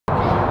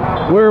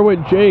We're with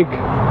Jake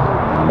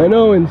and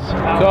Owens. What's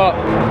up?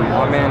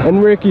 Oh, man.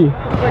 And Ricky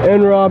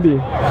and Robbie.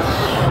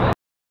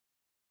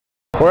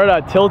 We're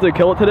at Tilted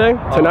Kilt today,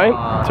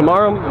 tonight,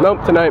 tomorrow,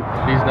 nope, tonight.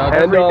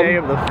 And, every day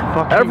of the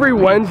fucking every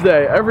week.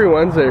 Every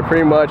Wednesday,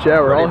 pretty much. Yeah,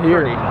 we're all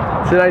here.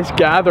 It's a nice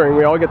gathering.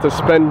 We all get to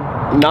spend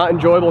not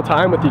enjoyable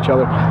time with each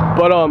other.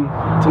 But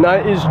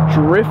tonight is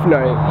drift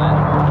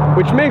night,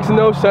 which makes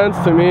no sense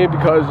to me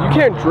because you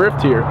can't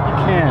drift here.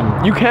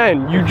 You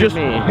can. You just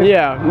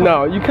yeah,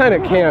 no, you kind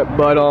of can't.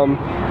 But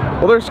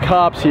well, there's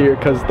cops here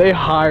because they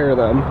hire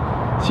them.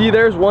 See,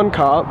 there's one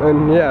cop,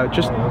 and yeah, it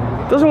just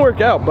doesn't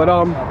work out. But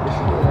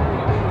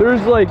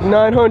there's like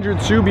 900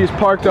 Subis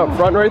parked up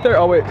front right there.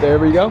 Oh wait, there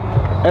we go.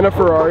 And a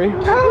Ferrari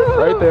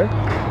right there.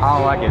 I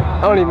don't like it.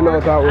 I don't even know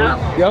what that was.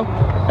 Go.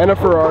 And a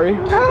Ferrari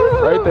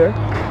right there.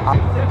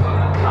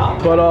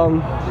 But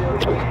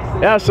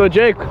yeah, so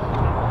Jake. He's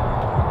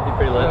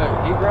pretty lit.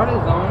 He brought his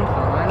own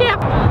sign. Yeah.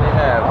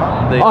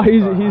 They have. Oh,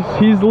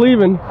 he's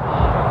leaving.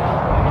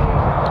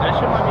 That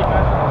shit might be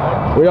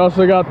fast. We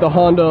also got the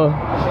Honda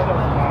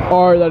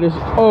R that is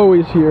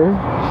always here.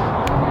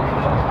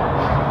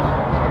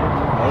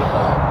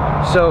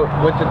 So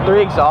with the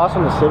 3 exhausts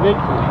on the Civic,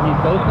 you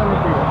both them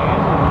with your hand.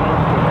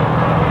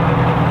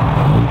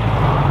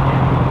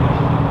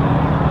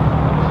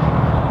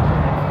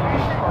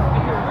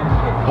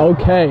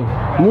 Okay,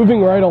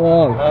 moving right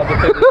along.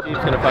 He's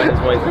gonna find his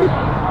way through.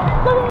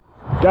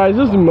 Guys,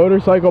 this is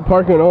motorcycle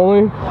parking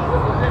only. There's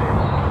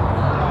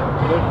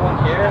one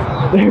here.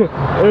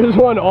 There's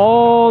one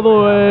all the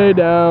way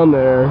down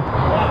there.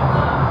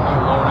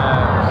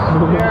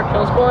 Here,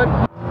 kill squad.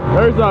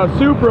 There's a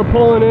Supra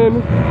pulling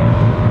in.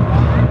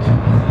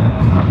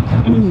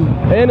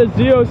 And a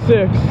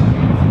Z06.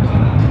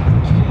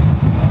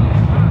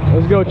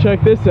 Let's go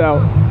check this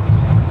out.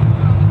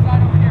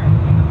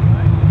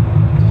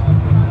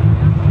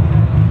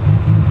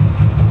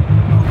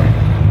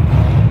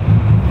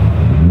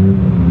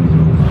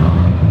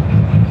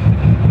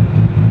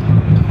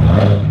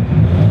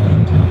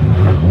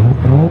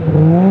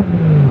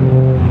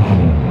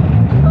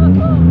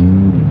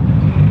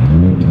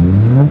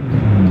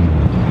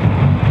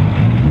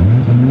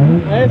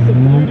 That's a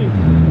beauty.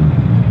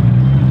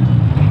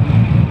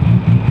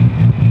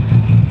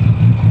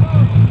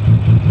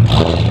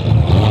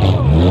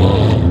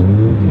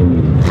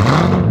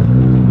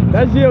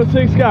 That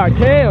Z06 got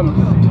cams.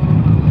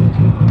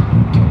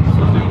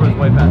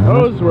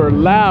 Those were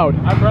loud.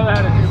 My brother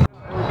had a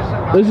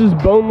Supra. This is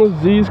Boneless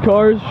Z's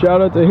cars.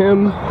 Shout out to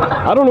him.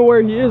 I don't know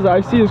where he is.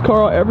 I see his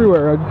car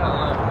everywhere.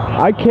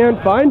 I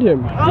can't find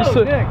him.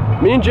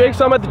 Me and Jake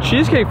saw him at the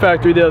Cheesecake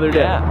Factory the other day.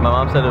 Yeah, my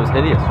mom said it was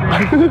hideous.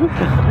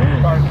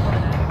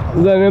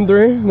 Is that an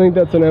M3? I think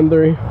that's an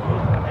M3.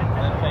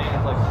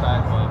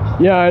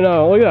 Yeah, I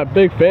know. Look at that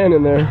big fan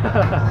in there.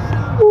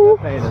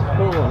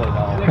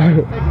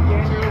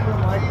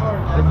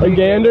 A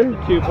gander?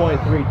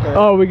 2.3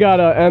 Oh, we got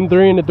a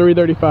M3 and a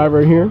 335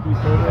 right here.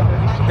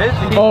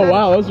 Oh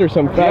wow, those are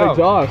some fat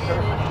exhausts.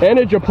 And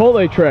a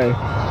Chipotle tray.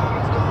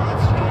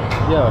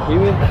 Yo, he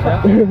was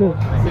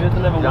he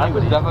doesn't have a wing,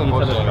 but he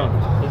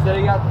said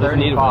he got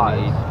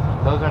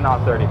 35. Those are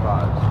not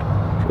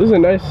 35s. This is a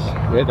nice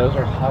those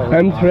are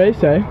M3,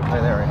 say.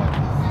 Right there, right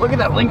now. Look at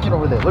that Lincoln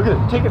over there. Look at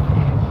it.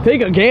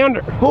 Take a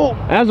gander. Oh,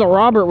 as a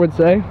Robert would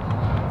say.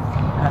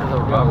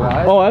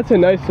 Oh, that's a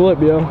nice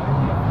slip, yo.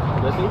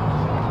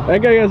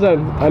 That guy has a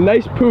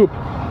nice poop.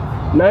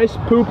 Nice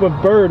poop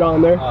of bird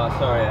on there. Oh,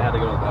 sorry, I had to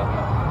go with that.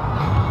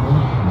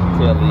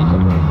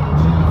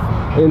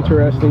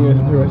 Interesting.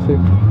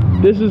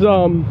 This is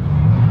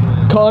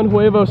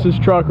Conhuevos'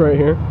 truck right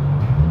here.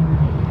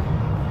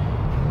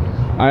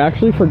 I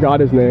actually forgot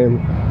his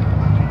name.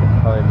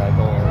 Probably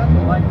Michael.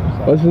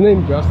 What's his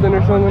name? Justin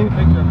or something?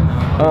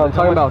 I'm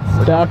talking about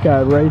that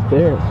guy right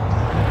there.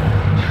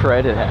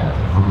 Shredded ass.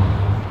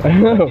 I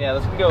know. Yeah,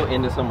 let's go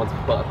into someone's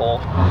butthole.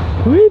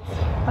 What?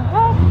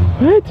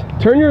 What?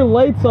 Turn your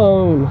lights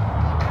on.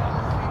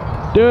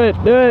 Do it.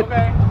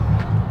 Okay.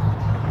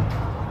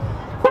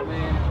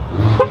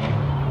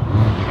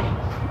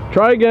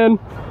 Try again.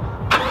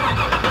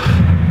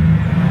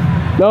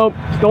 Nope,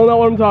 still not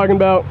what I'm talking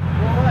about.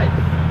 What?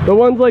 The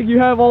ones like you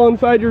have all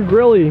inside your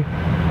grilly.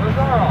 Those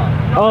are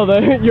on. Oh,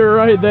 you're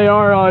right, they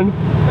are on.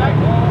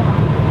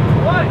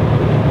 What?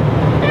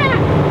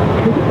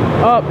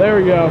 Oh, there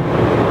we go.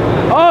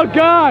 Oh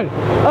God!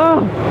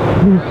 Oh,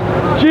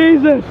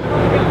 Jesus!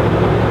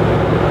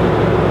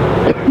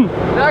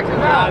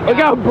 Look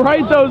how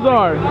bright those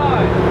are!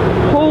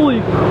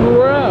 Holy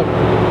crap!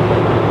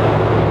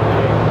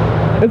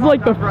 It's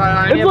like the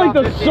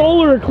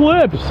solar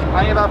eclipse.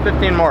 I need about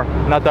 15 more.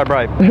 Not that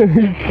bright.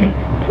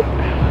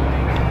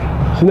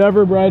 It's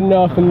never bright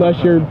enough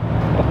unless you're,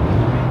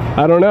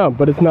 I don't know,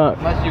 but it's not.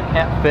 Unless you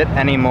can't fit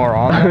any more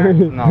on there,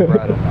 it's not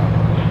bright enough.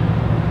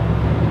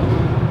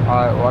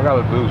 Alright, well I got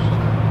a boost.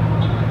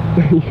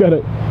 You got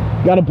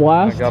a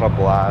blast? I got a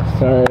blast.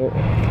 Alright.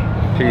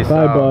 Peace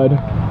Bye, out. bud. See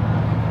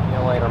you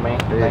later, man.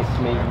 Nice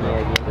to meet you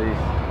again.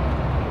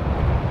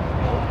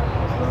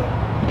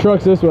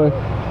 Truck's this way.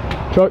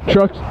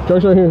 Truck's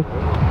right here.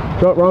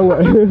 Wrong way.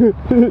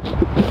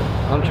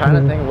 I'm trying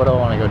to think what I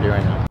want to go do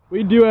right now.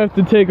 We do have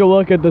to take a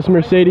look at this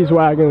Mercedes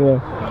wagon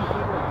though.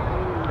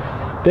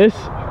 Yeah,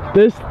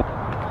 this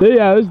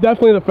is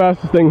definitely the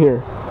fastest thing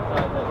here.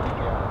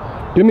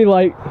 Give me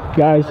light,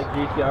 guys. Like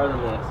GTR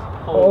than this.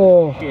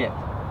 Oh Shit.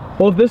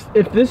 Well,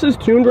 if this is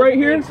tuned right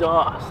here,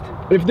 Exhaust.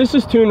 if this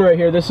is tuned right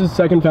here, this is the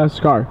second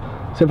fastest car,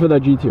 except for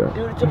that GTR.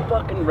 Dude, it's a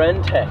fucking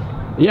Rentec.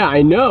 Yeah,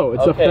 I know.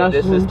 It's okay, a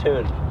fastest. this is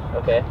tuned.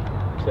 Okay.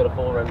 It's got a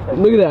full Rentec.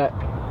 Look at that.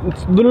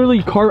 It's literally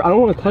I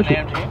don't want to touch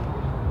it.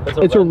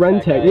 It's a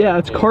Rentec. Yeah,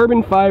 it's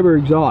carbon fiber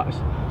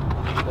exhaust.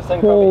 This thing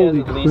probably has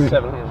Holy at least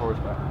crap. 700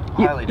 horsepower.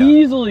 Yeah,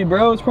 easily,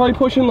 bro. It's probably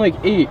pushing like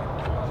 8. Dude,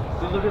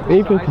 look at this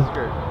 850. side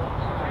skirt.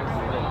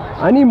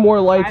 I need more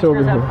lights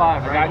over Have here.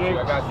 5, right?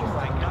 I got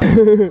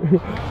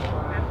you.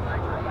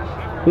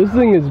 This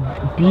thing is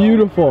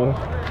beautiful.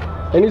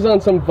 And he's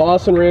on some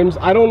Vossen rims.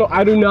 I don't know.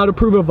 I do not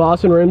approve of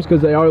Vossen rims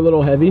because they are a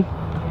little heavy.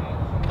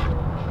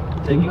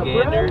 Take a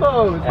gander.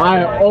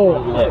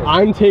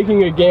 I'm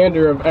taking a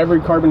gander of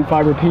every carbon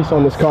fiber piece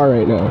on this car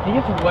right now. He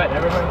gets wet.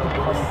 Everybody puts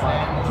carbon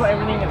fiber. That's why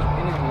everything in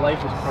his life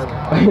is carbon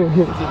fiber.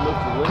 Does it look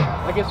good?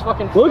 Like it's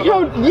fucking. Look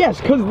how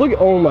cause look.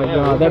 Oh my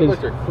god, that is.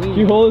 Can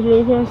you hold this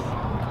really fast?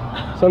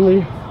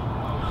 Somebody.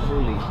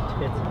 Holy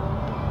tits.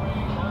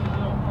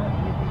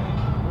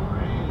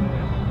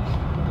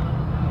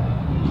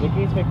 Nick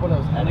needs to make one of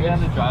those. And the guy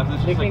that drives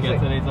this just like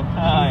gets it and he's like,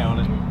 I own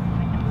it.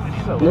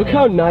 Look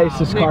how nice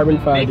this carbon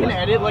Make fiber an is.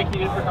 edit like he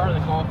did for Car of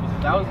the Coffee.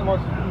 That was the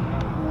most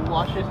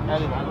luscious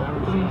edit I've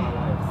ever seen.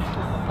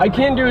 I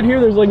can't do it here.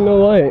 There's like no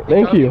light.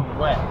 Thank you.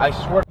 Wet. I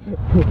swear.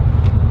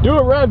 Do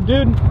a rev,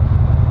 dude.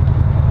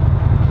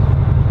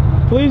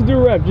 Please do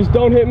a rev. Just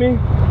don't hit me. You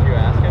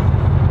asking?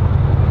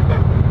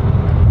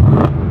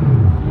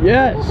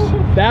 Yes,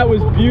 that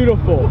was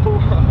beautiful.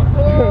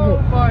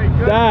 Oh my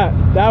god.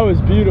 That was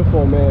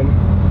beautiful,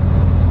 man.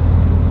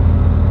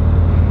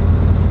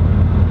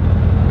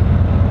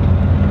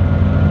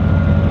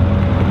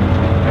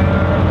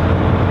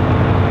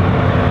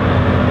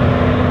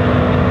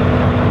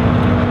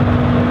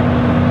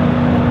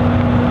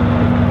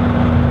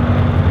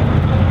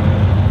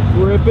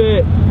 Rip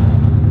it.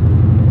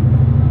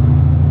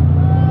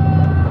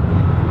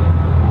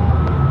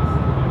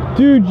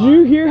 Dude,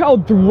 you hear how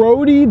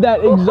throaty that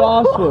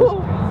exhaust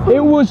was?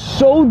 It was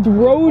so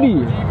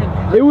throaty.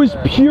 It was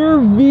pure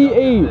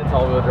V8. It's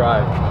all-wheel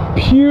drive.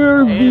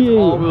 Pure It's V8.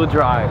 all-wheel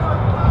drive.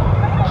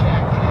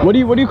 What do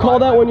you call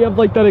that when you have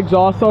like that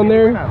exhaust on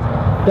there?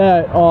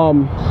 That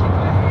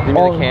You mean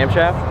the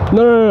camshaft?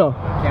 No.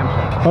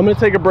 Camshaft. I'm gonna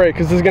take a break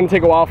because this is gonna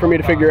take a while for me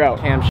to figure out.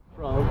 Camshaft.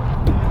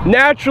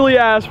 Naturally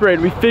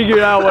aspirated. We figured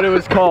out what it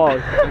was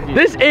called.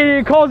 This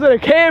idiot calls it a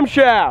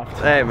camshaft.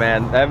 Hey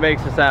man, that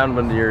makes a sound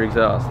when your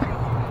exhaust.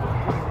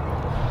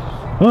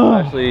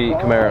 Especially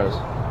Camaros.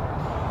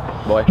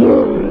 Boy.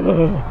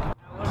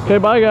 Okay,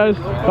 bye guys.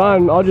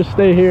 Fine, I'll just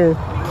stay here.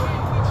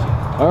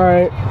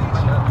 Alright.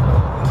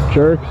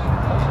 Jerks.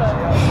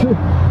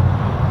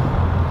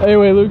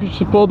 Anyway, Lucas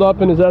just pulled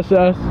up in his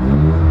SS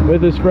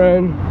with his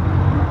friend,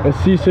 a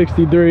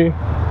C63.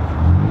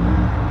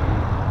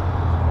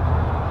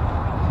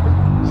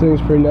 This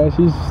thing's pretty nice.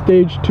 He's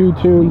stage 2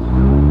 tunes.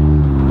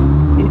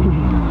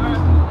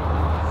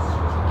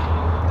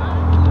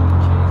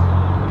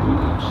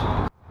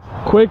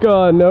 Quick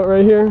note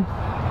right here.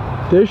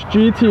 This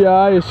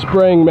GTI is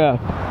spraying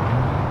meth.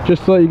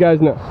 Just to let you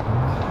guys know.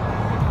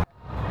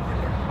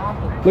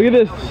 Look at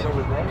this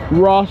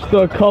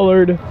Rasta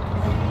colored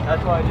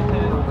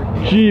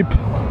Jeep.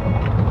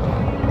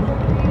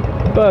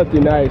 Pretty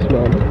nice,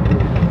 man.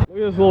 Look at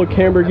this little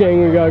camber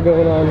gang we got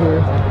going on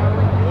here.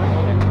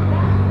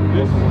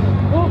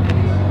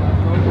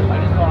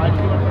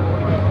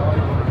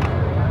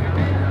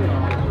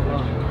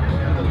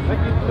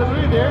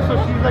 There, so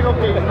she's like,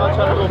 okay, I'm not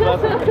trying to go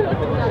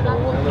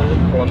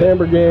back.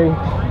 Camber gang.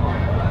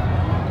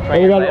 And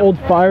we got an old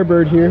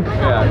Firebird here.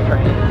 Yeah,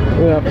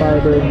 Look at that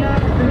Firebird.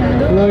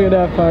 Look at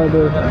that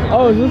Firebird.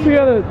 Oh, is this the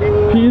guy that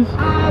pees?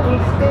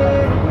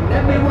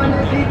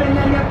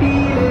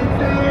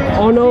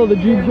 Oh no, the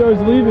GTR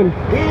is leaving.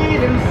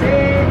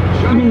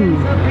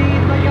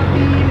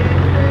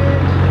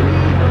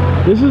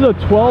 This is a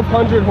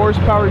 1200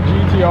 horsepower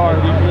GTR.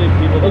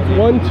 It's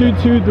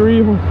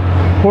 1223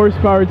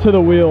 horsepower to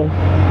the wheel.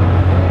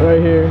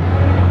 Right here.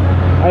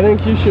 I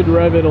think you should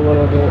rev it a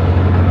little bit.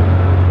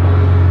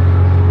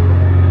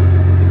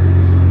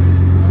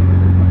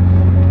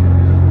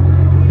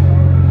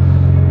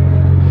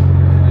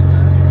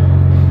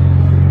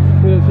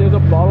 He has a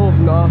bottle of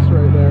Nos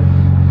right there.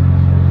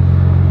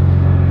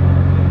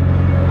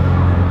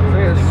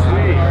 This is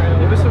sweet.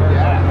 Give us some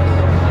gas.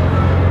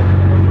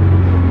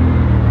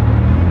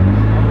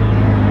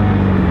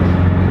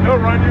 No,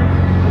 run you.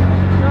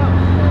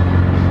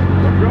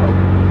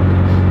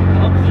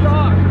 I'm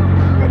shocked.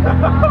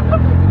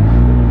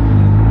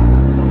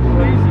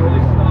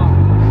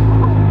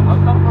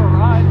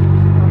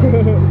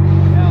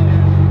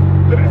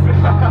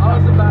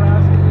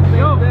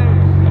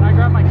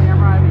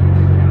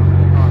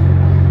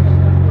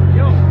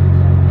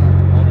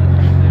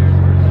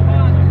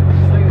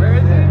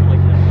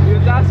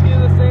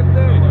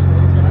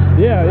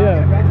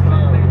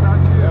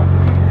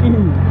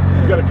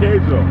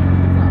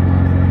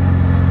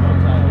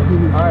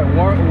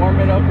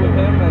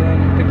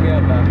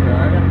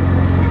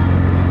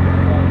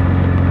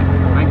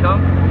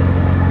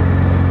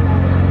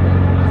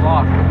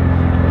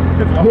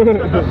 Look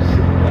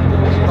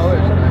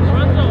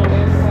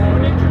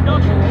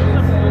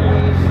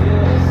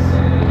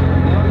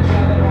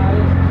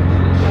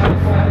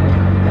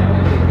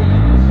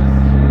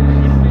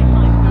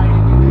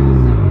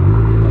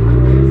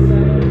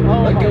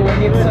at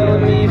when you tell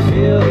me you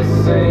feel the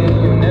same.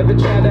 You never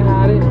tried to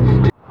hide it.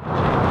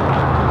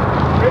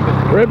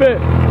 Rip it.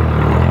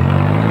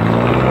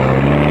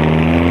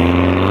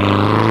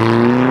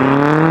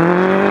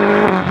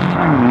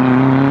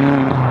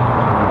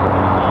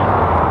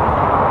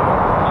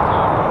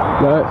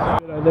 Nice.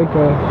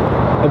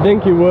 I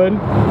think you would.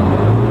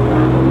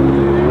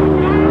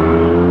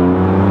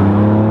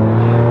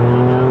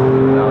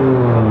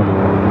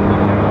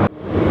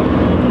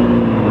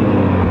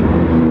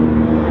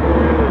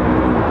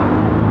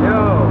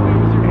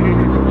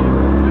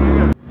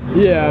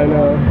 Yeah, I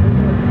know.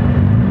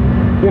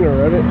 You're gonna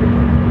rev it.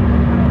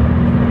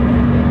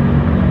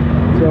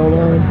 So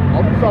on.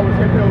 I'll just always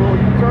taking a little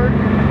U-turn.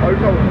 I'll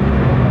just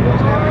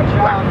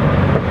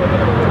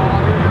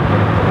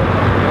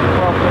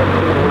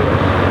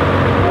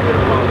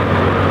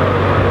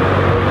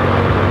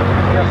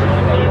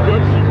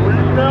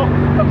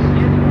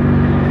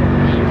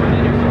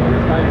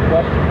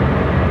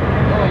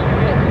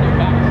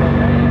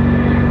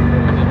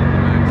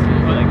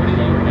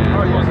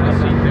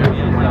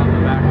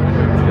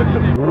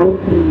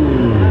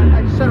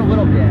I just said a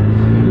little gas.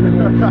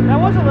 That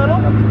was a little.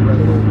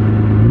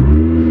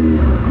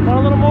 Want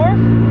a little more?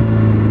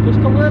 Just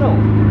a little.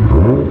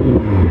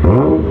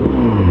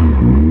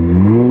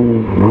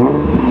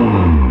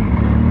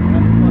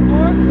 One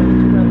more?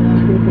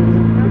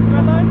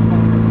 Red line?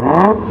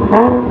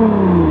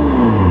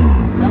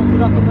 Bounce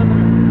it up the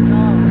limiter.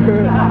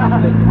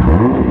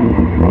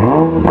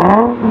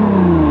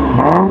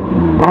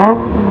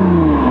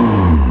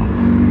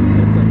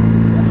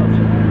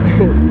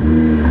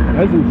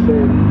 That's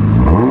insane.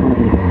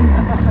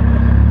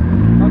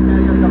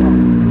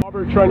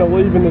 Robert trying to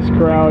leave in this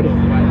crowd.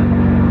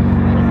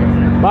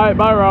 Bye,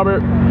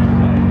 Robert.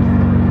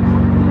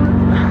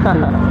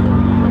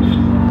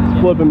 It's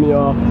flipping me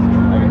off.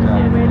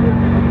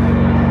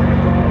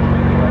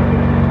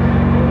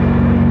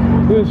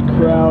 This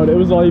crowd, it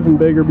was all even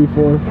bigger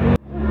before.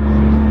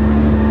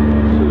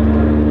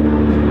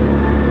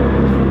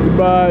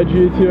 Goodbye,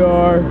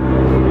 GTR.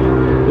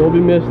 You'll be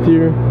missed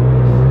here.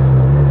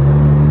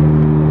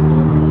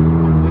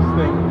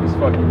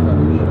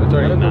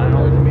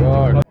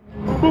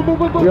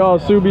 We all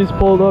Subies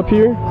pulled up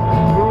here.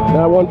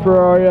 That one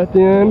Ferrari at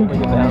the end.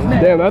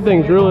 Damn, that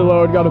thing's really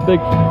low. It got a big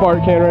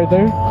fart can right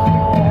there.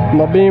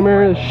 My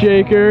Beamer, the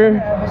shaker.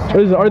 What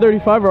is it,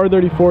 R35 or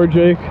R34,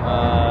 Jake? It's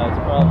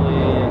probably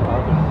R35.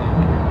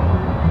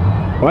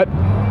 What?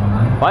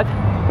 What?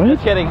 What?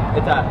 Just kidding.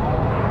 It's a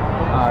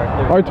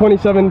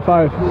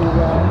R27.5.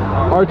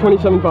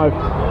 R27.5.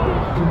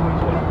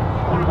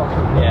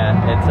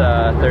 Yeah, it's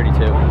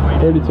 32.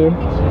 32?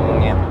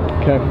 Yeah.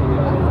 Okay.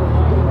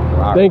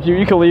 Thank you.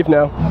 You can leave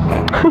now.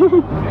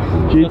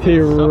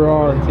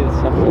 GTR.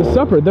 The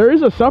Supra. There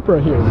is a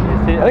Supra here.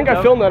 I think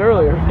I filmed that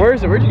earlier. Where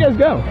is it? Where'd you guys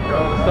go?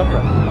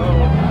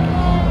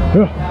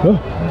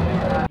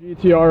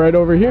 GTR right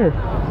over here.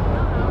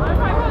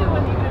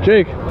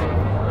 Jake.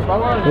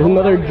 There's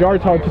another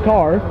Jartar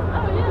Tatar. I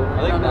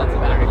think that's a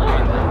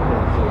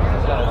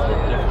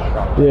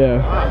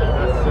Yeah.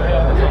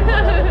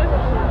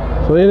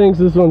 So he thinks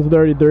this one's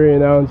 33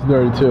 and that one's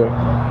 32. You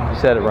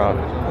said it wrong.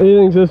 He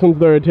thinks this one's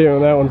 32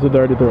 and that one's a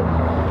 33.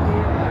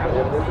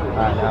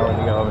 Alright, now we're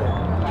gonna go over here.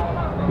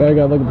 Now you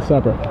gotta look at the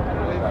Supra.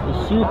 The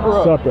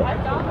Supra. Supra.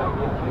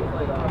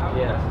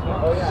 Yes.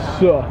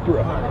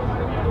 Supra.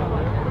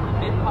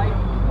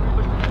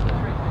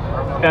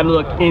 Gotta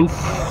look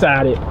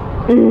inside it.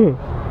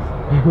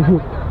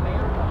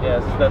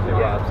 Yes, it's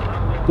definitely Rob's.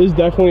 This is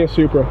definitely a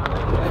Supra.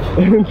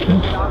 It's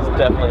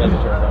definitely has a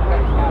turbo.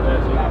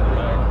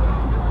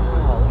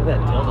 Oh, look at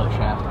that dildo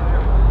shaft.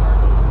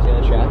 See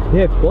the shaft?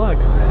 Yeah, it's black.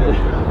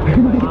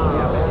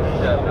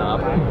 That knob.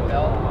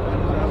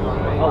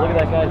 Oh, look at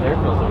that guy's air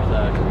filter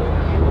stack.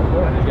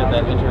 He's got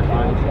that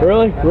interference.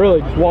 Really?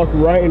 Really? Just walk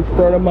right in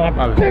front of my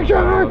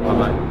picture!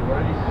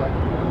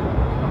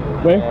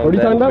 Wait, what are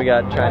you talking about? We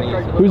got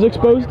Chinese. Who's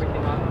exposed?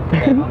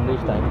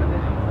 Loose tank.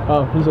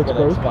 Oh, who's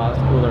exposed? Spots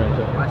cooler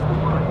into it.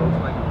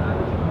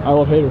 I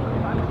love haters.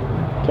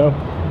 So,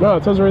 no,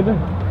 it says right there.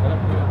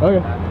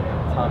 Okay.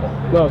 Honda.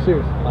 No,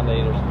 serious. Honda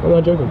haters. I'm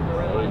not joking.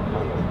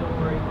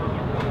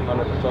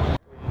 100%.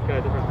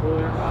 Got different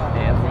coolers.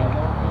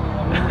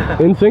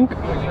 In sync?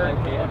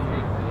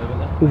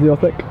 Is he all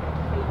thick?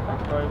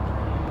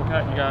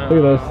 Okay, you got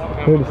Look at this.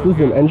 Look at this. This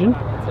is an engine.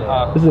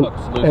 This is an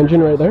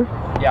engine right there.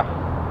 Yeah.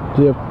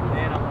 Do you have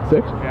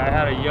 6? Yeah, I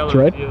had a yellow It's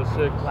red?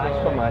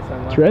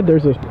 GT6. It's red.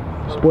 There's a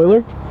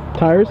spoiler,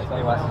 tires,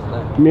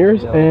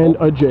 mirrors, and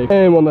a Jake.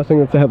 And one last thing,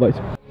 that's the headlights.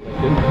 I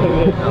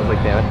was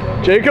like, damn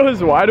it. Jake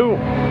goes, why do...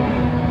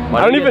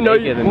 I don't even know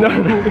you... No.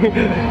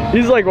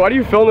 He's like, why do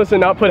you film this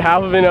and not put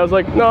half of it in? I was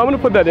like, no, I'm going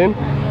to put that in.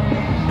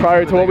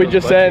 prior to what we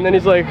just said, and then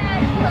he's like,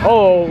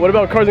 oh, what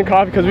about Cars and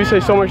Coffee? Because we say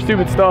so much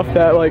stupid stuff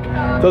that like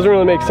doesn't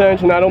really make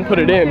sense, and I don't put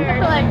it in.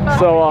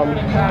 So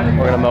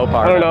we're gonna mow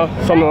part. I don't know,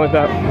 something like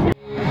that.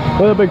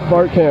 Look at that big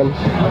fart can.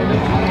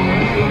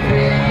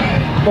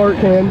 Fart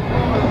can.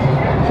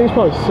 This thing's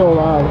probably so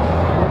loud.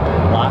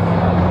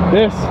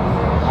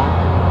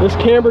 This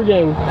camber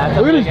gang.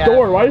 Look at his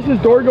door. Why does his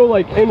door go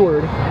like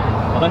inward?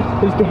 What?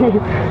 His door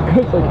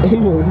goes like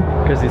inward.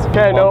 Because he's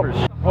okay. No.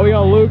 Oh, we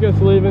got Lucas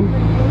leaving.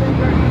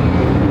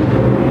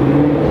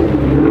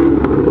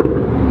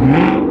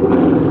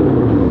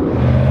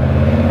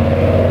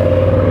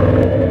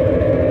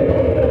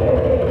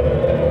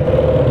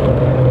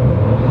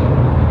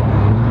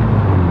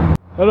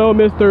 Hello,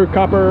 Mr.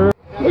 Copper.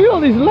 Look at all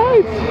these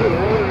lights.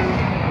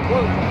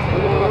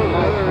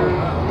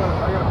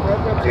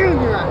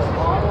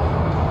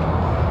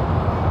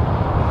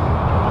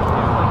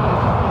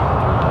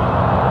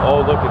 Oh,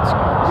 look, it's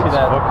see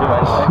that red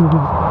tag?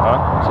 Huh?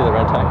 See the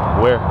red tag?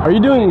 Where? Are you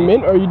doing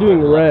mint or are you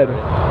doing red?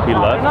 He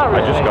left?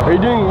 I just got. Are you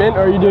doing mint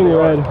or are you doing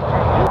red?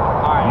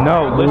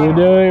 No, Are you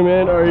doing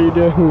mint or are you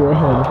doing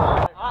red?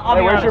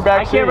 Hey, where's your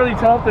back seat? I can't really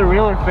tell if they're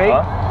real or fake.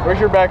 Huh? Where's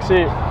your back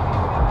seat?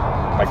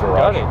 My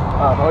garage.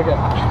 Oh, okay.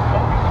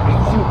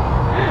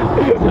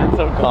 That's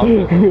so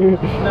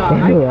confident. No,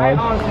 I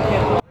honestly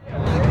can't.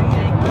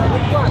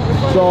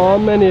 So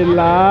many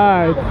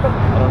lights.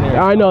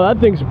 I know, that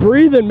thing's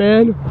breathing,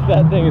 man.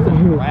 That thing is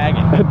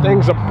dragging. That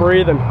thing's a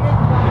breathing.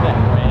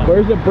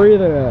 Where's it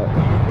breathing at?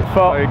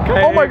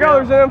 Oh my god,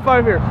 there's an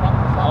M5 here.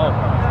 Oh.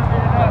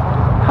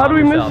 How do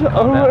we miss it?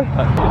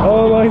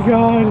 Oh my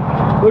god.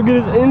 Look at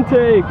his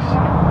intakes.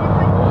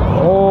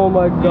 Oh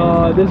my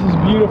god, this is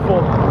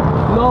beautiful.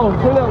 No,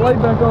 turn that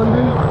light back on,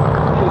 dude.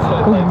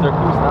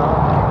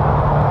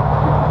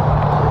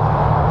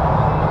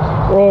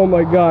 Oh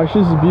my gosh,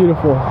 this is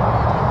beautiful.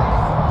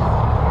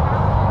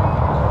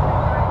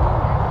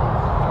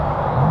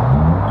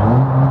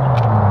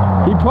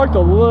 He parked a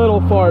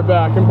little far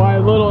back, and by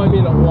a little I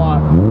mean a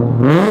lot.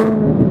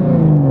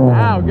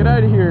 Ow, get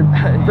out of here,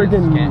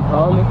 freaking.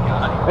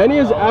 And he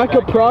has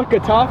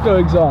Akaprakataka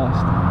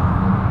exhaust.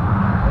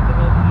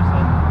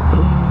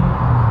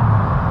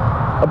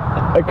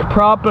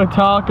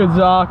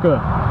 Akaprakataka.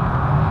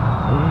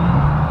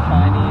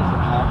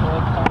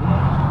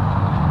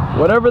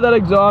 Whatever that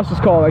exhaust is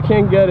called, I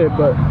can't get it,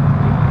 but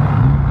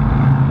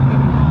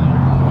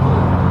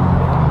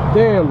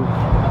damn.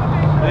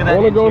 I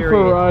want to go for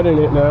a ride in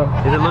it now.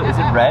 Is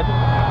it red?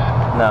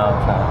 No,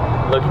 it's not.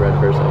 It looks red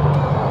for a second.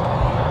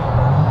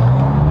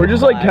 We're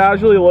just like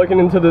casually looking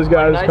into this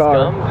guy's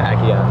car.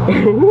 Yeah.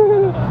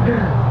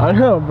 I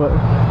know, but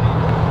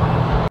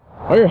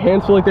why your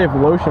hands feel like they have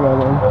lotion on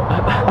them?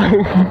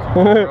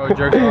 Bro,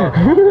 jerk off.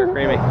 You're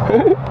creamy.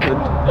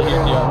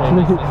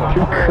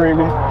 Too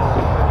creamy.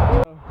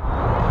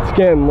 It's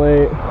getting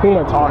late. Who am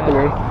I talking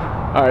to?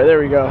 Alright, there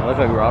we go. I look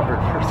like Robert.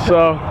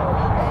 So,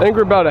 I think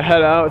we're about to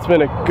head out. It's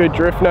been a good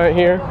drift night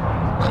here.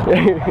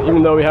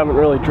 Even though we haven't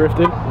really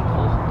drifted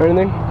or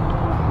anything.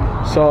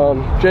 So,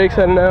 Jake's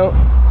heading out.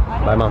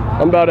 Bye, Mom.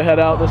 I'm about to head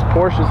out. This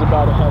Porsche's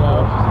about to head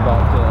out.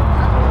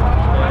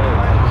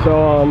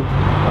 So,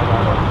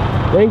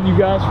 thank you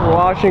guys for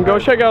watching. Go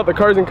check out the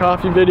Cars and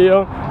Coffee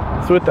video.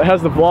 It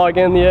has the vlog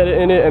and the edit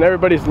in it, and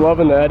everybody's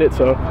loving the edit,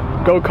 so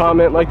go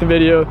comment, like the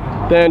video.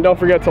 Then don't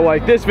forget to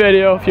like this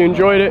video if you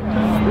enjoyed it.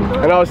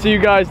 And I'll see you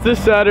guys this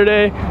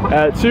Saturday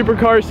at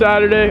Supercar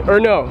Saturday, or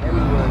no,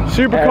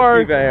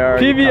 Supercar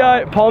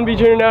PVI Palm Beach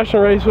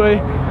International Raceway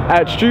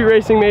at Street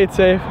Racing Made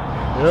Safe.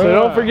 So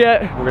don't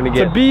forget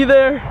to be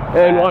there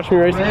and watch me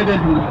race.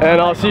 And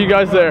I'll see you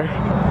guys there.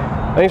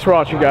 Thanks for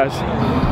watching, guys.